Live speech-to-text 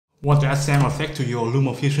Want to add sound effect to your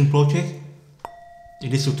Lumafusion project?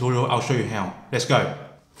 In this tutorial, I'll show you how. Let's go.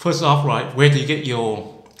 First off, right, where do you get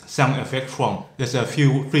your sound effect from? There's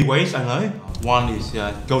three ways I know. One is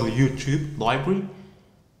go to YouTube library,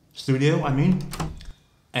 studio I mean,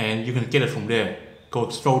 and you can get it from there.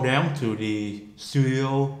 Scroll down to the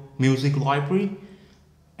studio music library,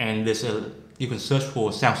 and you can search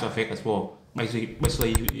for sound effect as well.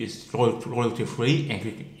 Basically it's royalty free,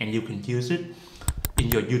 and you can use it in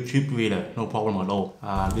your YouTube video, no problem at all.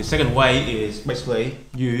 The second way is basically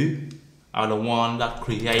you are the one that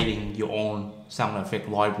creating your own sound effect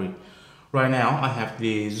library. Right now I have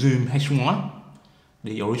the Zoom H1,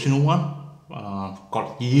 the original one,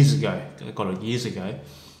 got it years ago.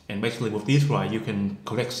 And basically with this, right, you can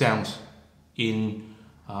collect sounds in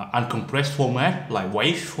uncompressed format like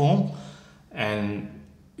wave form, and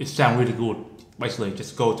it sounds really good. Basically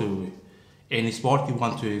just go to any spot you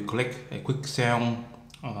want to collect a quick sound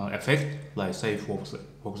effect, like say for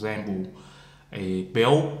example a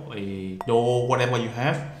bell, a door, whatever you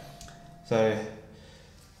have. So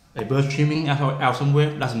a bird chirping out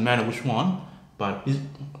somewhere, doesn't matter which one, but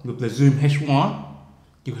with the Zoom H1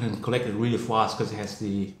 you can collect it really fast because it has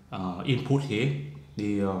the input here,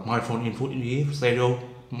 the microphone input in here, stereo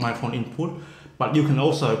microphone input, but you can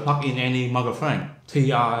also plug in any microphone,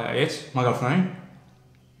 TRS microphone,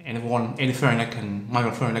 any phone that can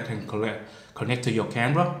connect to your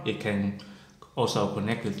camera. It can also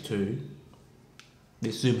connect it to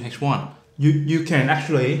the Zoom H1. You can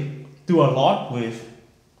actually do a lot with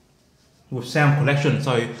sound collection.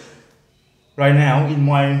 So right now in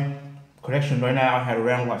my collection, I have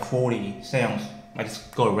around like 40 sounds. I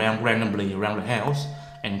just go around randomly around the house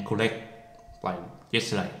and collect, like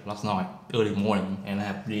last night, early morning, and I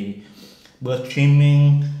have the bird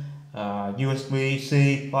chirping,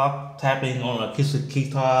 USB-C plug, tapping on a acoustic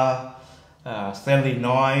guitar, Stanley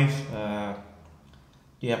knife,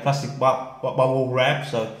 plastic bubble wrap.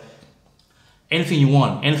 So anything you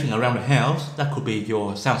want, anything around the house, that could be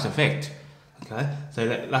your sound effect. Okay, so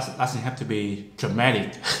that doesn't have to be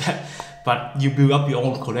dramatic, but you build up your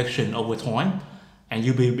own collection over time, and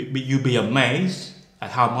you'll be amazed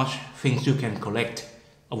at how much things you can collect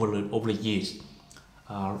over the years.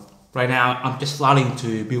 Right now, I'm just starting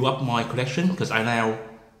to build up my collection because I'm now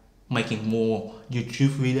making more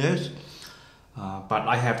YouTube videos. But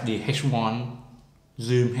I have the H1,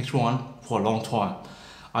 Zoom H1 for a long time.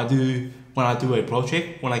 When I do a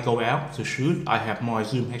project, when I go out to shoot, I have my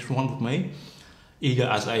Zoom H1 with me, either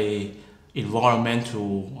as a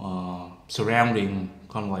environmental surrounding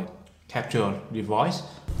kind of like capture device.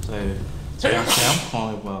 So surround sound,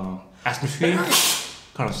 kind of atmosphere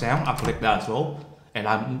kind of sound, I collect that as well. And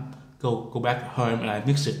I go back home and I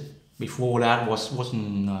mix it. Before that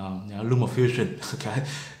wasn't Lumafusion, okay?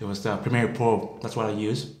 It was Premiere Pro, that's what I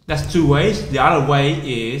use. That's two ways. The other way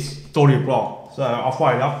is Storyblocks. So I'll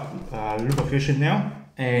fire up Lumafusion now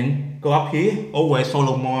and go up here, always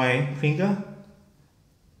follow my finger.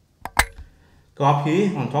 Go up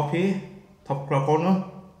here, on top here, top corner.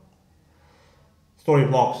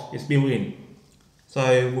 Storyblocks is built in.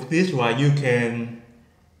 So with this, right, you can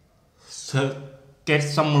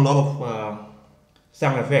get a lot of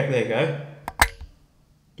sound effect. There you go.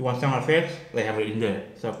 You want sound effects? They have it in there.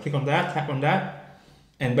 So click on that, tap on that,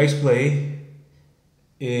 and basically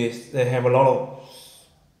they have a lot of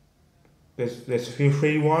there's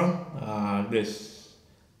free one, this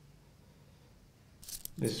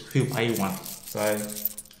few pay one. So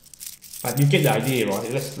but you get the idea,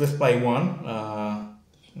 right? Let's play one.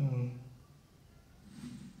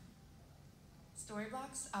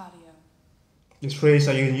 Storyblocks audio. It's free,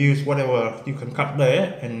 so you can use whatever you can cut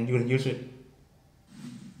there, and you can use it.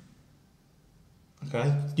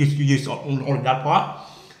 Okay, you use only that part.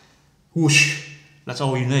 Whoosh, that's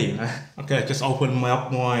all you need. Okay, just open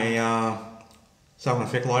up my sound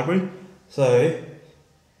effect library. So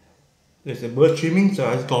there's a bird chirping, so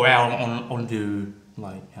I just go out onto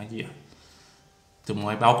like here to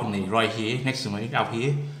my balcony right here next to me out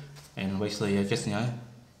here, and basically I just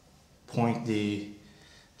point the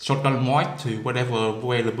shotgun mic to whatever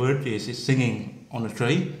way the bird is singing on the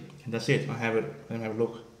tree, and that's it. I have it. Let me have a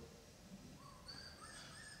look.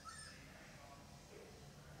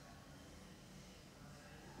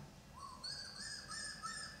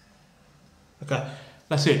 Okay,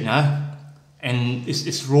 that's it now, and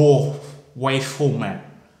it's raw wave format,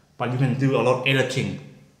 but you can do a lot of editing.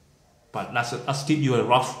 But let's give you a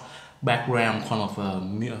rough background kind of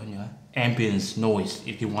ambience noise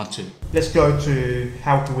if you want to. Let's go to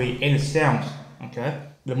how do we edit sounds. Okay,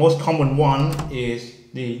 the most common one is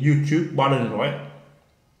the YouTube button, right?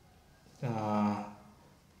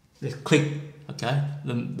 Let's click Okay,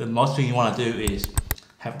 the most thing you want to do is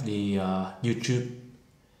have the YouTube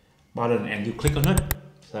button and you click on it.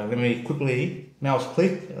 So let me quickly mouse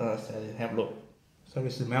click, so have a look. So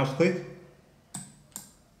this is mouse click.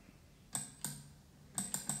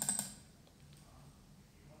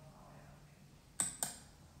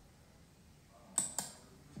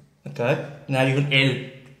 Okay, now you can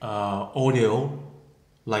edit audio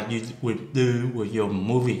like you would do with your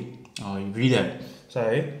movie or your video.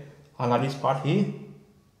 So I like this part here,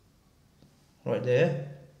 right there.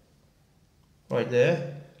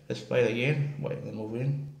 Let's play it again. Wait, let me move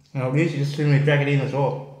in. Now this, you just simply drag it in as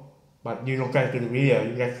well, but you don't drag it to the video,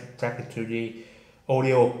 you just drag it to the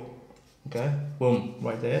audio. Okay, boom,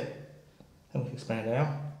 right there. Let me expand it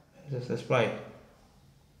out. Let's play.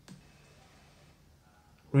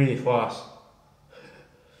 Really fast.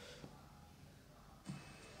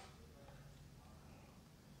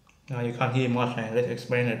 Now you can't hear much, and let's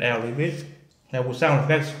expand it out a little bit. Now with sound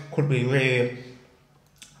effects could be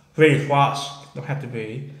very fast, don't have to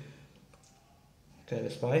be. Okay,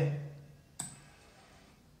 let's play.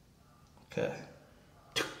 Okay.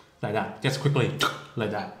 Like that, just quickly,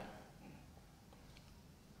 like that.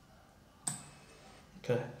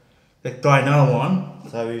 Okay, let's try another one.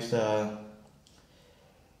 So it's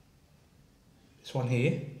this one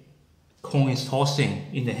here. Coins tossing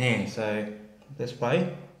in the hand, so let's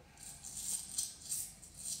play.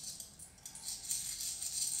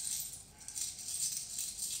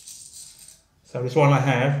 So this one I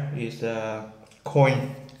have is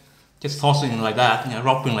coin just tossing like that, you know,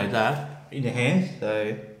 rocking like that in the hand.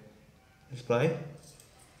 So let's play.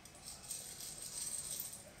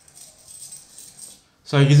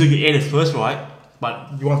 So usually you edit first, right?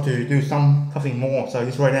 But you want to do something more. So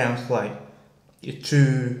this right now is like it's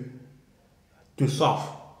too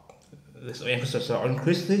soft. Let's emphasis on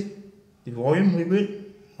increase the volume a little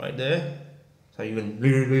bit right there. So you can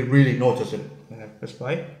really notice it. Let's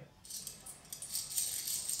play.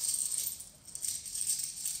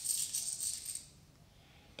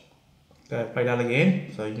 Okay, play that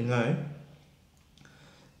again, so you know.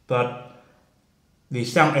 But the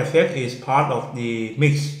sound effect is part of the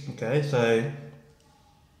mix. Okay, so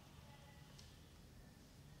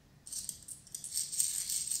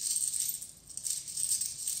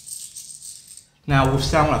now with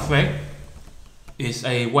sound effect is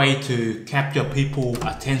a way to capture people's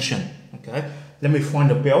attention. Okay, let me find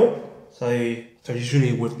the bell. So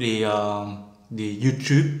usually with the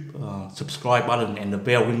YouTube subscribe button and the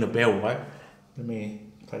bell, ring the bell, right? Let me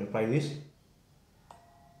try to play this.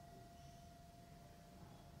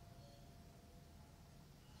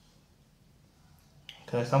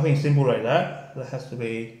 Okay, something simple like that. That has to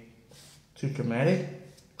be too dramatic.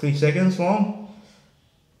 3 seconds long.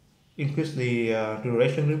 Increase the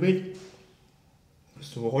duration a little bit.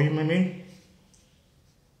 Increase the volume, I mean.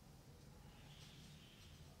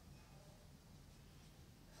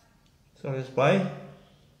 So let's play.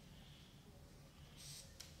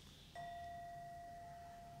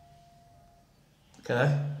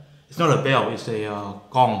 Okay, it's not a bell, it's a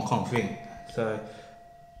gong kind of thing. So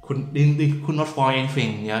they could not find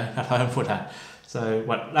anything, yeah, at home for that. So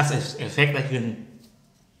but that's an effect that can,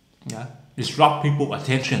 yeah, disrupt people's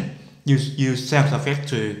attention. Use sound effect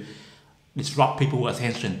to disrupt people's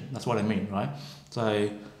attention. That's what I mean, right?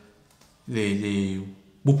 So the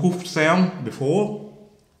whoop sound before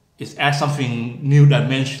is add something new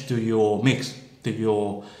dimension to your mix, to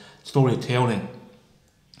your storytelling.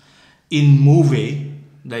 In movie,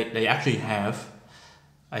 they actually have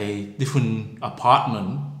a different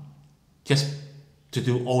apartment just to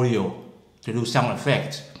do audio, to do sound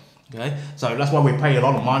effects. Okay, so that's why we pay a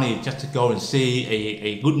lot of money just to go and see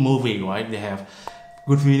a good movie, right? They have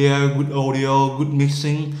good video, good audio, good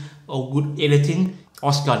mixing, or good editing.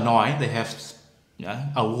 Oscar 9, they have, yeah,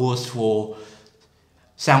 awards for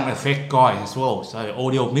sound effect guys as well. So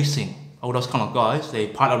audio mixing, all those kind of guys, they're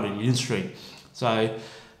part of the industry. So,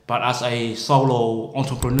 but as a solo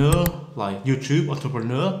entrepreneur, like YouTube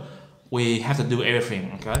entrepreneur, we have to do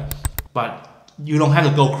everything, okay? But you don't have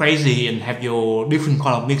to go crazy and have your different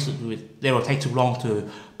kind of mixes. They will take too long to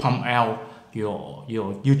pump out your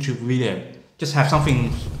YouTube video. Just have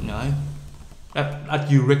something, you know,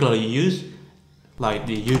 that you regularly use, like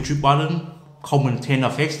the YouTube button, common 10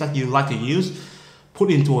 effects that you like to use,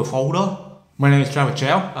 put into a folder. My name is Travis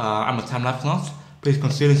Chow. I'm a TimelapseNuts. Please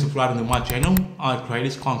consider subscribing to my channel. I create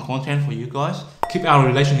this kind of content for you guys. Keep our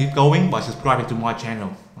relationship going by subscribing to my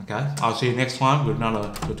channel. Okay, I'll see you next time with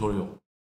another tutorial.